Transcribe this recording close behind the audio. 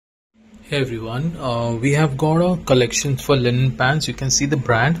Hey everyone, we have got a collection for linen pants. You can see the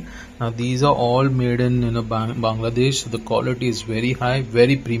brand. Now these are all made in Bangladesh. So the quality is very high,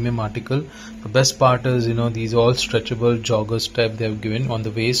 very premium article. The best part is these are all stretchable joggers type they have given on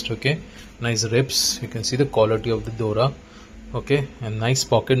the waist. Okay, nice rips. You can see the quality of the Dora. Okay, and nice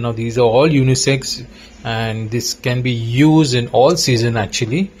pocket. Now these are all unisex, and this can be used in all season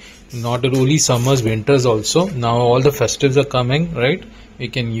actually, not only summers, winters also. Now all the festives are coming, right? You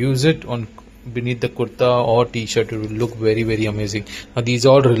can use it on beneath the kurta or t-shirt. It will look very amazing. Now these are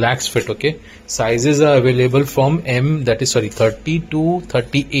all relaxed fit. Okay, sizes are available from M, that is 30 to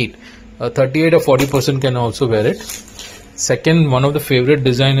 38. 38 or 40% can also wear it. Second, one of the favorite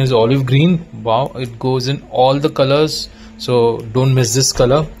design is olive green. Wow, it goes in all the colors, so don't miss this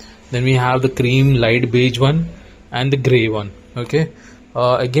color. Then we have the cream light beige one and the gray one. Okay,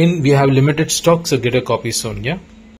 again we have limited stock, so get a copy soon. Yeah.